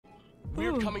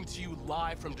We're coming to you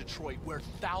live from Detroit, where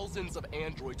thousands of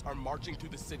androids are marching through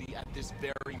the city at this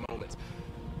very moment.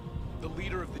 The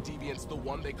leader of the deviants, the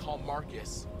one they call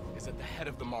Marcus, is at the head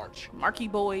of the march. Marky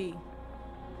boy.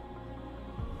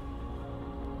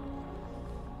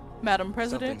 Madam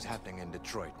President. Something's happening in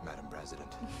Detroit, Madam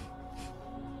President.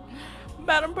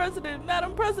 Madam President,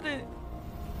 Madam President.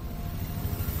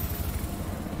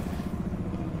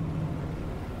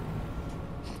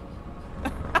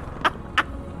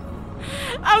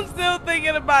 I'm still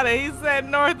thinking about it. He said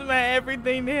Northman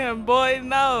everything to him. Boy,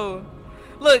 no.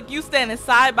 Look, you standing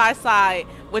side by side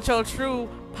with your true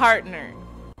partner.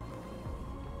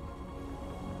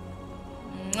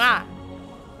 Mwah.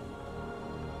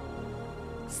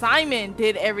 Simon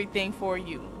did everything for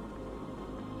you.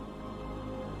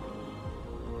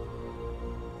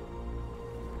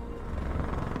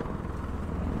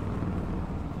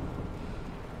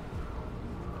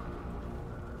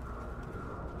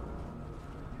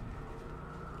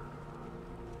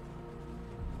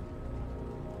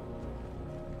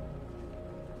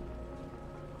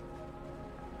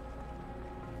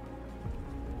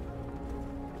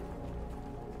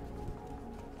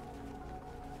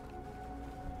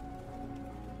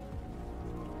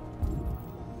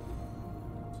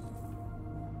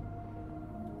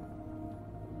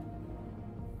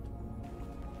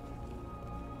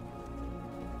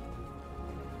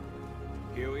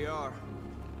 Here we are,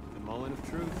 the moment of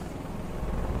truth.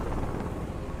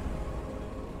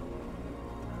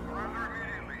 Surrender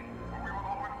immediately, or we will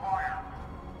open fire.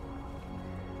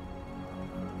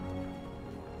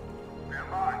 Stand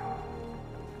by.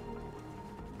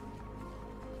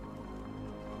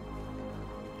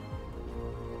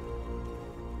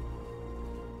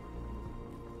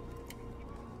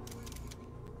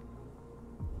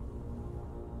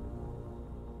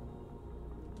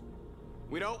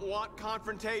 We don't want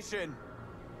confrontation.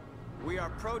 We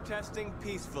are protesting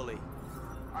peacefully.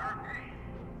 I repeat,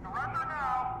 surrender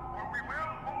now, or we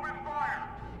will open fire.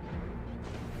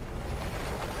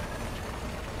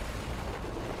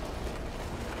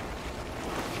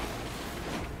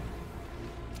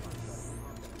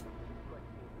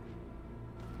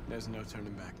 There's no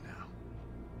turning back now.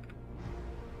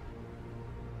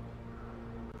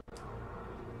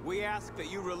 We ask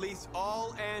that you release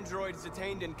all androids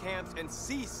detained in camps and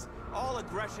cease all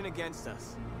aggression against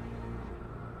us.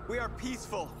 We are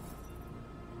peaceful.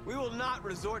 We will not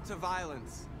resort to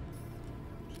violence.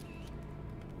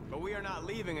 But we are not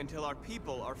leaving until our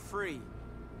people are free.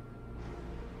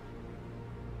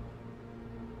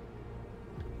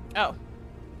 Oh.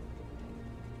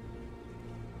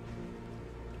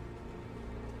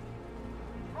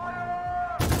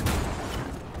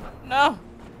 No.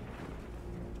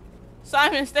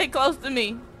 Simon, stay close to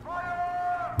me.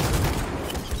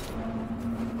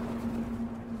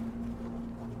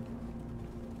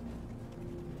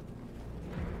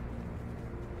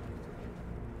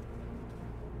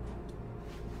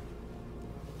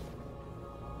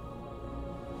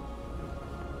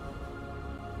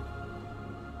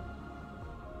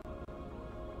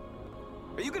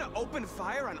 Are you gonna open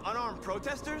fire on unarmed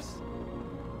protesters?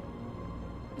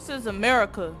 This is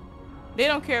America. They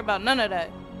don't care about none of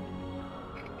that.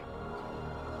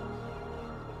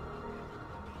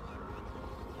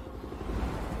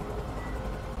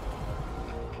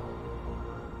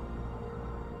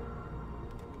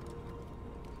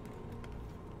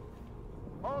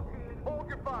 All teams, hold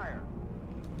your fire.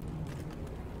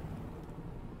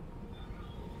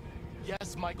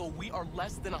 Yes, Michael, we are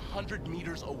less than 100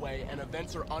 meters away, and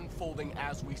events are unfolding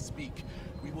as we speak.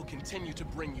 We will continue to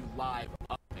bring you live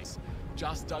updates.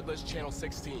 Josh Douglas, Channel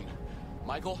 16.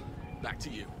 Michael, back to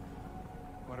you.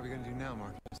 What are we gonna do now,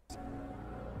 Marcus?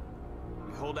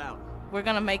 We hold out. We're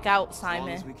gonna make out, As long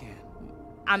as Simon. we can.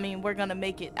 I mean, we're gonna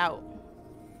make it out.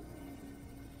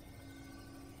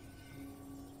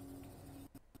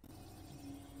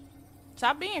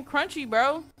 Stop being crunchy,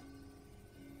 bro.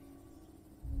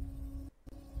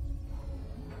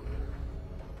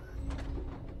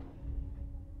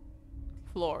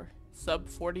 Floor, sub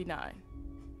 49.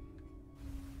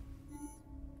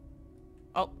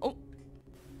 Oh.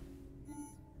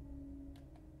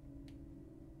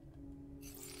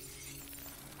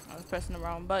 I was pressing the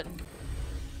wrong button.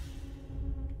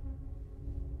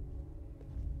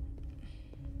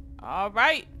 All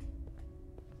right.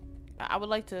 I would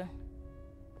like to.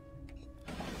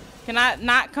 Can I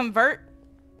not convert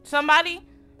somebody?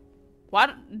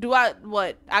 Why do I,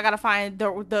 what? I gotta find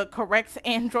the correct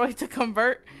android to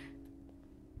convert?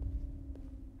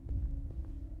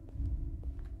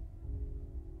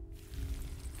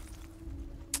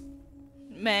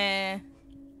 Man,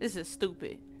 this is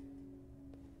stupid.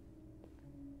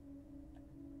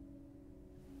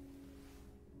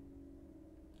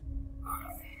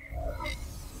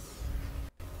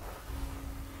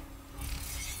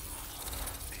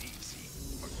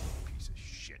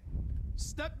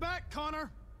 Step back, Connor,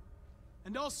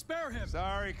 and I'll spare him.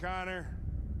 Sorry, Connor.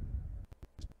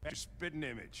 Your spitting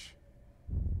image.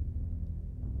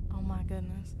 Oh my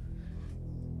goodness.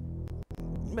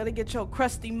 Better get your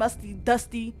crusty, musty,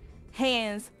 dusty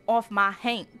hands off my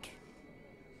Hank.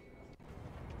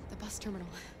 The bus terminal.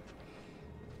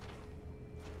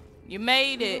 You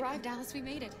made We it. arrived, Alice. We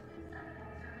made it.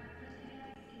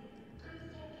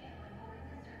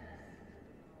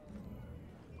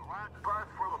 The last bus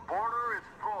for the border is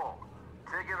full.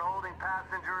 Ticket holding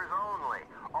passengers only.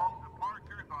 All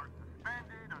departures are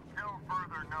suspended until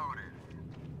further notice.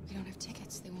 We don't have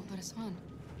tickets. They won't let us on.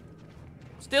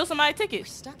 Steal somebody We're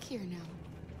tickets. stuck here now.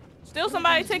 Steal What are we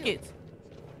somebody gonna do? tickets.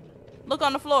 Look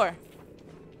on the floor.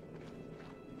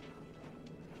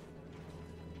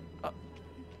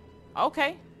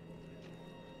 Okay.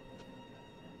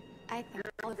 I think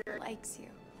Oliver likes you.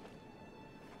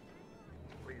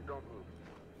 Please don't move.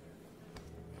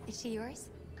 Is she yours?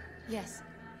 Yes.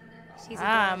 She's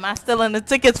Am I stealing the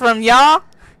tickets from y'all?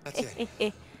 That's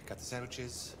it. Got the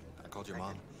sandwiches. I called your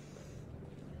mom.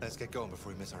 Let's get going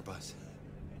before we miss our bus.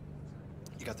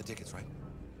 You got the tickets, right?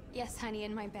 Yes, honey,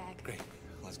 in my bag. Great.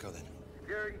 Let's go then.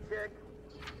 Security check.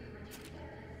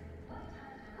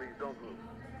 Please don't move.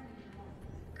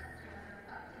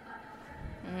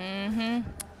 Mm-hmm.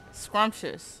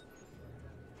 Scrumptious.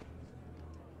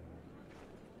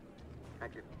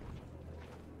 Thank you.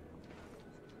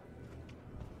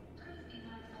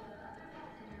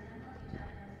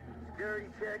 Security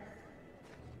check.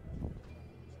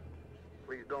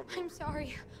 Please don't move. I'm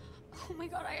sorry. Oh my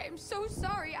god, I am so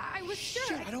sorry. I was Shit,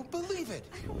 sure. I don't believe it.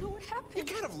 I don't know what You happened.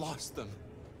 can't have lost them.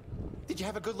 Did you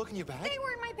have a good look in your bag? They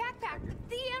were in my backpack.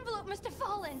 The envelope must have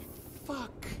fallen.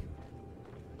 Fuck.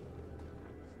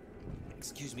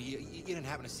 Excuse me, you didn't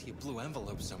happen to see a blue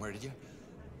envelope somewhere, did you?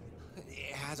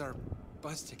 It has our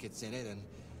bus tickets in it and...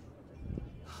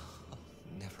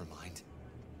 Never mind.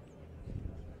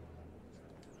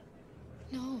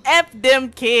 No. F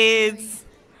them kids.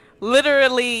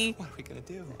 Literally, What are we gonna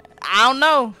do? I don't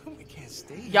know. We can't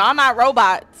stay here. Y'all not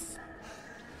robots.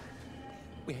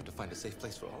 We have to find a safe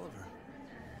place for Oliver.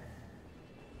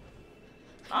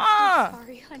 Ah.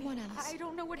 Sorry, honey. Come on, Alice. I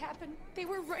don't know what happened. They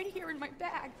were right here in my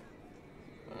bag.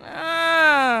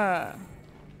 Ah.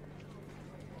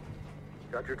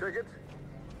 Got your tickets?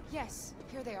 Yes.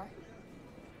 Here they are.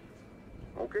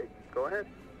 Okay, go ahead.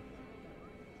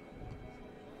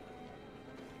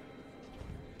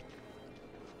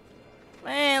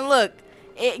 Man, look.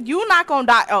 You not gonna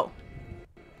die. Oh.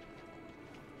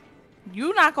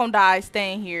 You not gonna die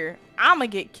staying here. I'ma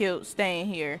get killed staying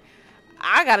here.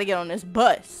 I gotta get on this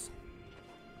bus.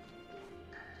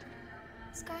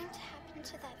 What's going to happen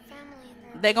to that family in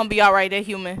there? They gonna be alright. They're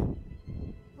human.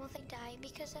 Will they die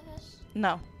because of us?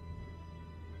 No.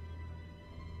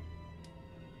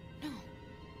 No.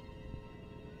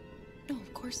 No,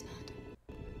 of course not.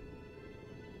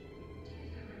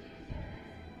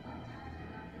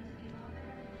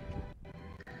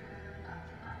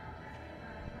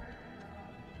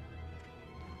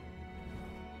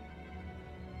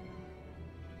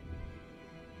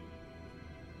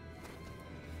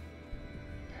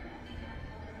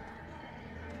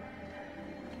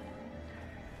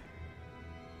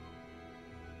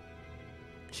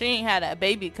 She ain't had that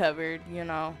baby covered, you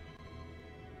know.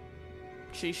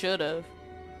 She should have.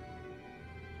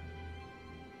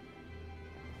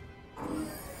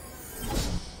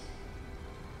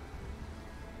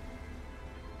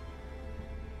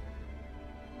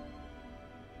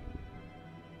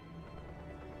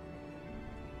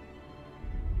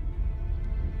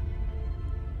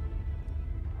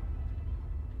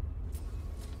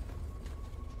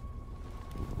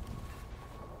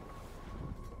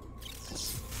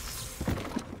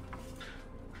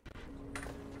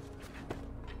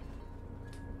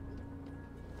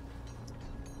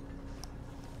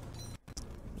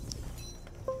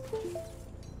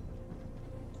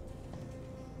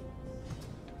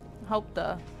 Hope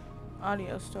the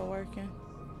audio's still working.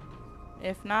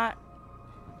 If not,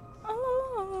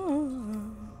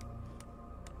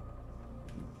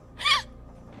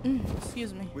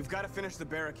 excuse me. We've got to finish the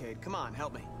barricade. Come on,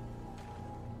 help me.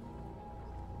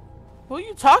 Who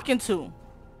you talking to?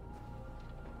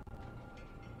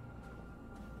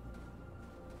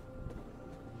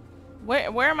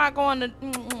 Where am I going to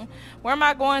where am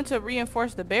I going to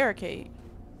reinforce the barricade?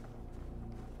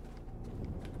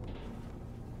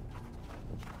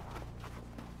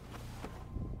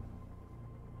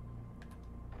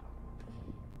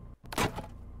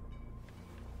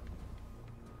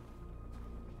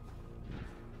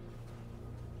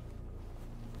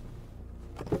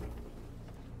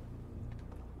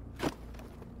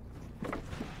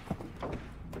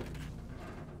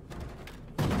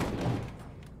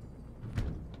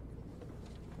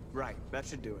 Right, that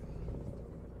should do it.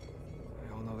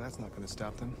 We all know that's not going to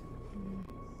stop them.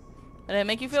 Did it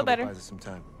make you feel better? Buys us some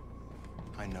time.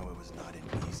 I know it was not an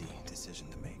easy decision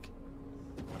to make,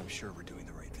 but I'm sure we're doing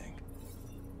the right thing.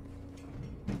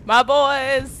 My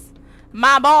boys,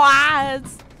 my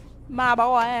boys, my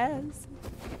boys.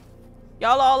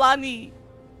 Y'all all I need.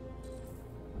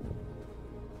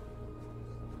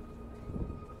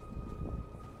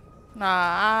 Nah,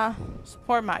 I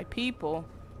support my people.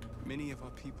 Many of our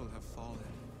people have fallen.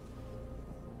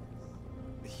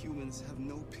 The humans have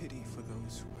no pity for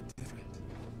those who are different.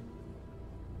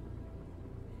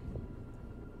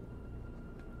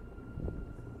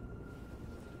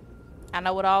 I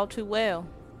know it all too well.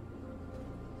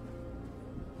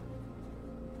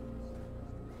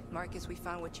 Marcus, we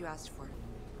found what you asked for.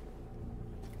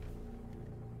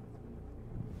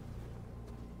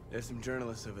 There's some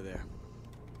journalists over there.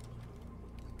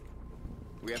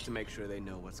 We have to make sure they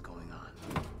know what's going on.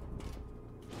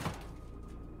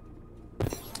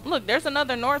 Look, there's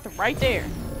another North right there.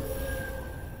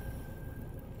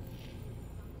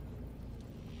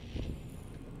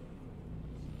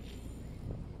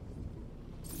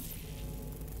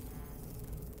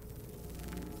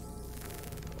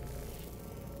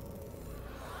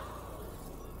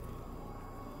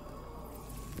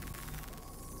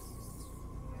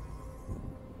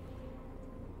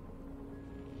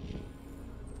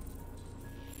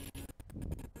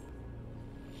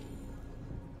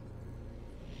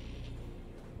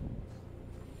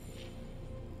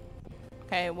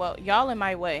 Okay, well, y'all in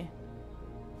my way.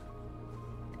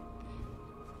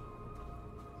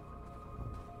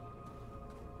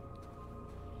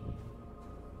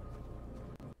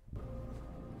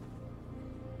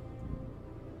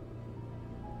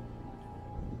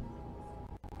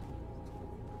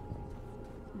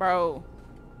 Bro.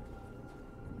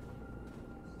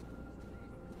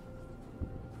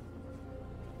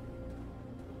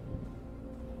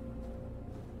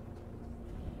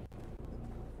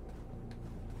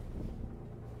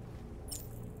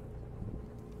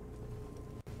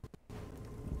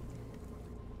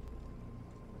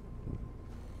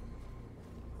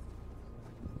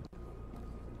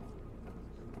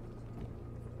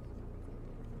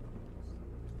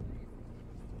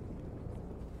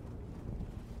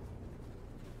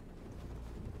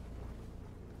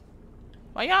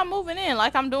 Why y'all moving in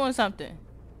like I'm doing something?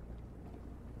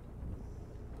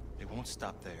 It won't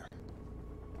stop there.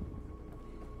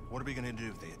 What are we gonna do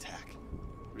if they attack?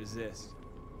 Resist.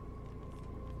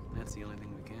 That's the only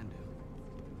thing we can do.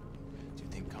 Do you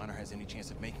think Connor has any chance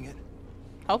of making it?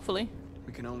 Hopefully.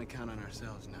 We can only count on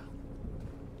ourselves now.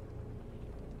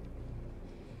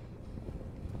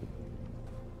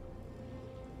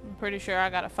 I'm pretty sure I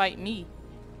gotta fight me.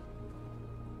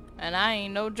 And I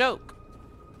ain't no joke.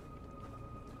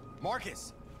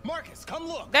 Marcus! Marcus, come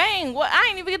look! Dang, what? I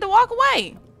ain't even get to walk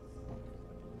away.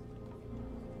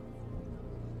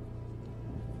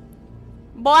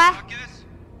 Boy. Marcus?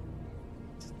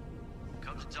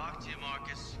 Come to talk to you,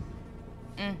 Marcus.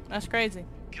 That's crazy.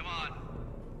 Come on.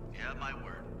 You have my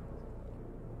word.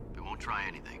 We won't try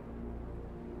anything.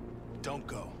 Don't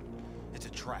go. It's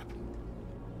a trap.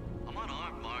 I'm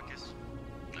unarmed, Marcus.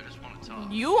 I just want to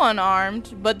talk. You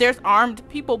unarmed, but there's armed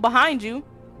people behind you.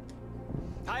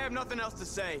 I have nothing else to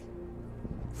say.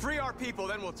 Free our people,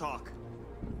 then we'll talk.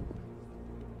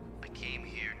 I came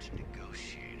here to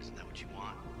negotiate. Isn't that what you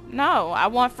want? No, I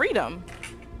want freedom.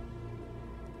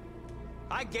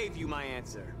 I gave you my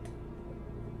answer.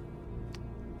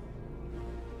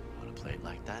 Want to play it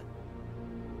like that?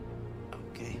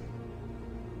 Okay.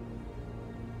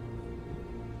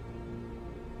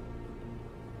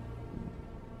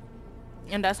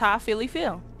 And that's how I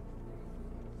feel.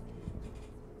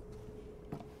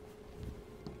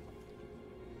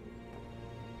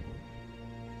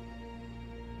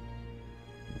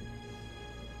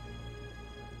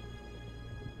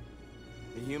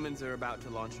 The humans are about to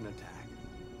launch an attack.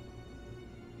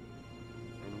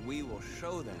 And we will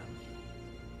show them.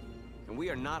 And we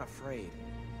are not afraid.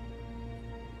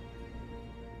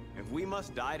 If we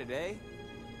must die today,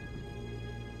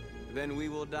 then we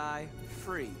will die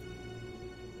free.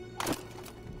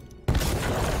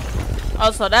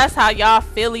 Oh, so that's how y'all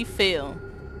feel.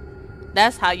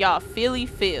 That's how y'all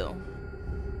feel.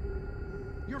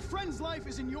 Your friend's life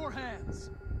is in your hands.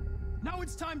 Now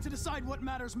it's time to decide what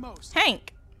matters most.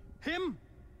 Hank. Him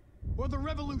or the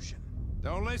revolution?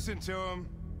 Don't listen to him.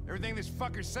 Everything this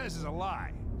fucker says is a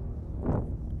lie.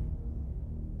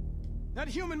 That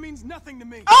human means nothing to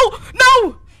me. Oh,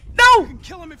 no! No! You can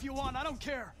kill him if you want, I don't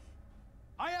care.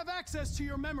 I have access to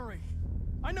your memory.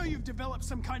 I know you've developed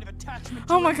some kind of attachment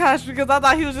to Oh my him. gosh, because I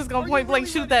thought he was just gonna Are point you blank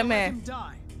really shoot ready that to let man. him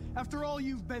die? after all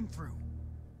you've been through?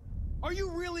 Are you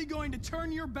really going to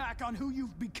turn your back on who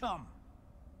you've become?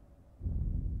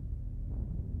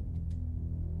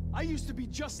 I used to be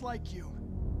just like you.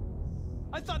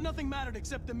 I thought nothing mattered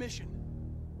except the mission.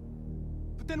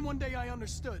 But then one day I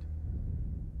understood.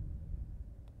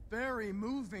 Very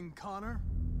moving, Connor.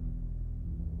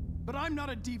 But I'm not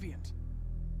a deviant.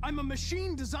 I'm a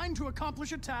machine designed to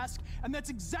accomplish a task, and that's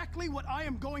exactly what I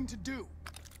am going to do.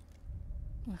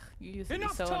 Ugh, you used to be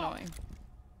so annoying.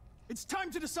 It's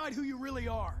time to decide who you really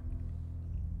are.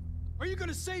 Are you going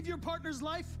to save your partner's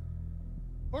life?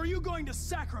 Or are you going to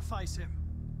sacrifice him?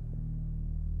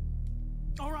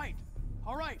 All right.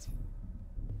 All right.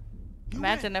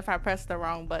 Imagine if I pressed the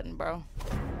wrong button, bro.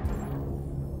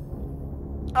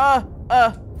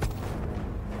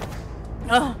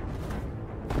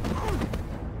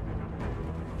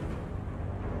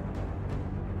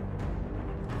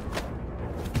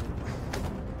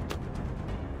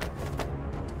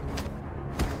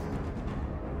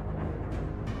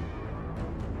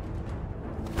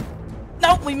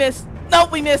 Nope, we missed.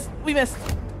 Nope, we missed. We missed.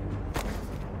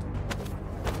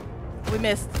 We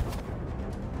missed.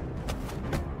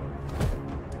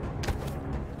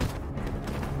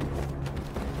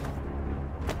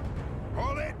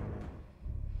 Hold it.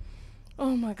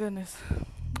 Oh my goodness.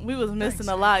 We was missing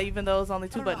a lot, even though it was only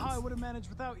 2 buttons. I don't know how I would have managed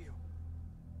without you.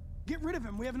 Get rid of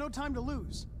him. We have no time to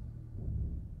lose.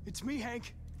 It's me,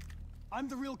 Hank. I'm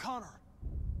the real Connor.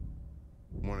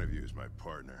 One of you is my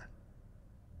partner.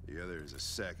 The other is a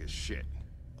sack of shit.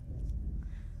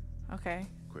 Okay.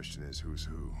 Question is, who's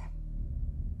who?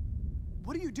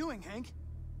 What are you doing, Hank?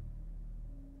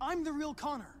 I'm the real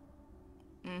Connor.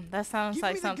 That sounds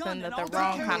like something that the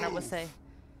wrong Connor would say.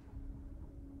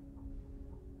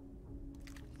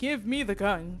 Give me the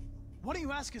gun. Why don't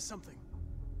you ask us something?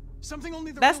 Something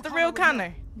only the That's real the Connor real would Connor.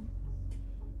 know.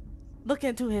 Look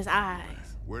into his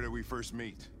eyes. Where did we first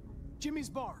meet? Jimmy's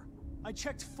bar. I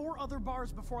checked 4 other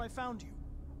bars before I found you.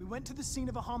 We went to the scene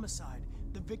of a homicide.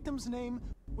 The victim's name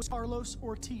was Carlos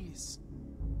Ortiz.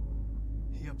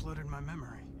 He uploaded my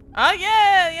memory. Oh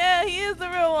yeah, he is the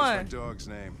real one. What's my dog's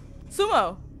name?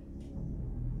 Sumo.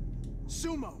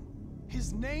 Sumo.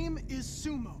 His name is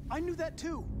Sumo. I knew that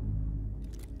too.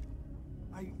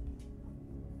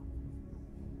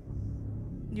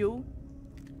 You?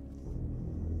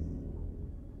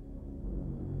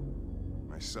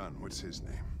 My son, what's his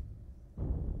name?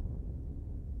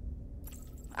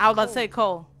 I was about to say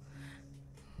Cole.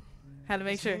 Had to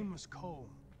make sure. His name was Cole.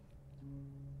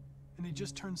 And he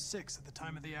just turned 6 at the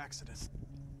time of the accident.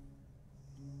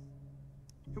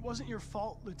 It wasn't your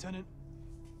fault, Lieutenant.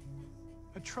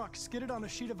 A truck skidded on a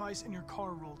sheet of ice and your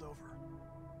car rolled over.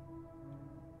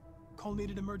 Cole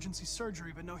needed emergency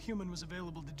surgery, but no human was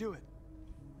available to do it.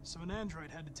 So an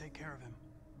android had to take care of him.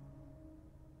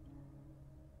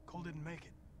 Cole didn't make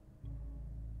it.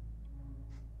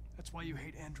 That's why you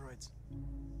hate androids.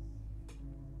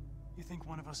 You think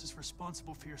one of us is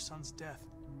responsible for your son's death.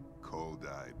 Cole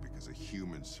died because a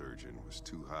human surgeon was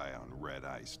too high on red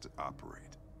ice to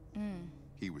operate.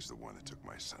 He was the one that took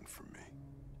my son from me.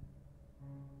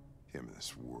 Him in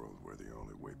this world where the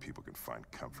only way people can find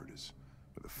comfort is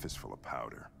with a fistful of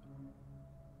powder.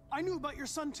 I knew about your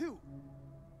son too.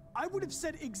 I would have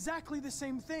said exactly the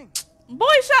same thing. Boy,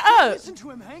 shut up. Listen to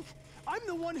him, Hank. I'm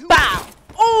the one who— Bow!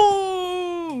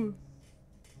 Ooh!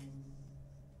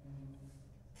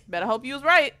 Better hope you was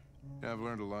right. Yeah, I've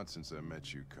learned a lot since I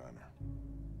met you, Connor.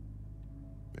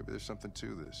 Maybe there's something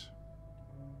to this.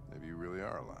 Maybe you really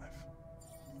are alive.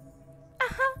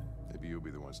 Maybe you'll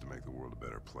be the ones to make the world a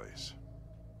better place.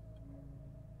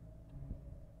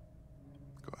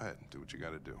 Go ahead and do what you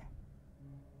gotta do.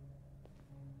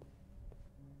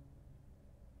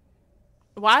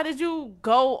 Why did you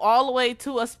go all the way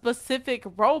to a specific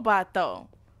robot, though?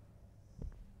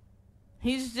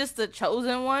 He's just the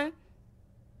chosen one?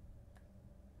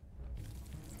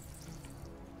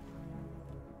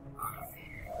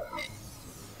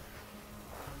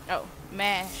 Oh,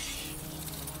 MASH.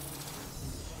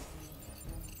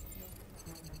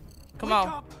 Come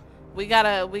on. We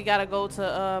gotta go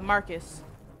to Marcus.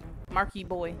 Marky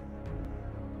boy.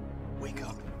 Wake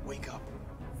up, wake up.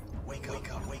 Wake up,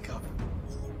 wake up, wake up.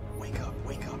 Wake up,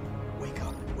 wake up, wake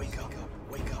up, wake up,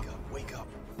 wake up, wake up,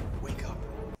 wake up,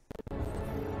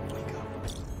 wake up.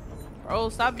 Bro,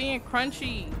 stop being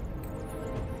crunchy.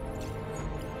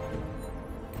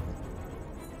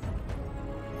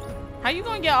 How you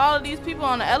gonna get all of these people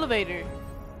on the elevator?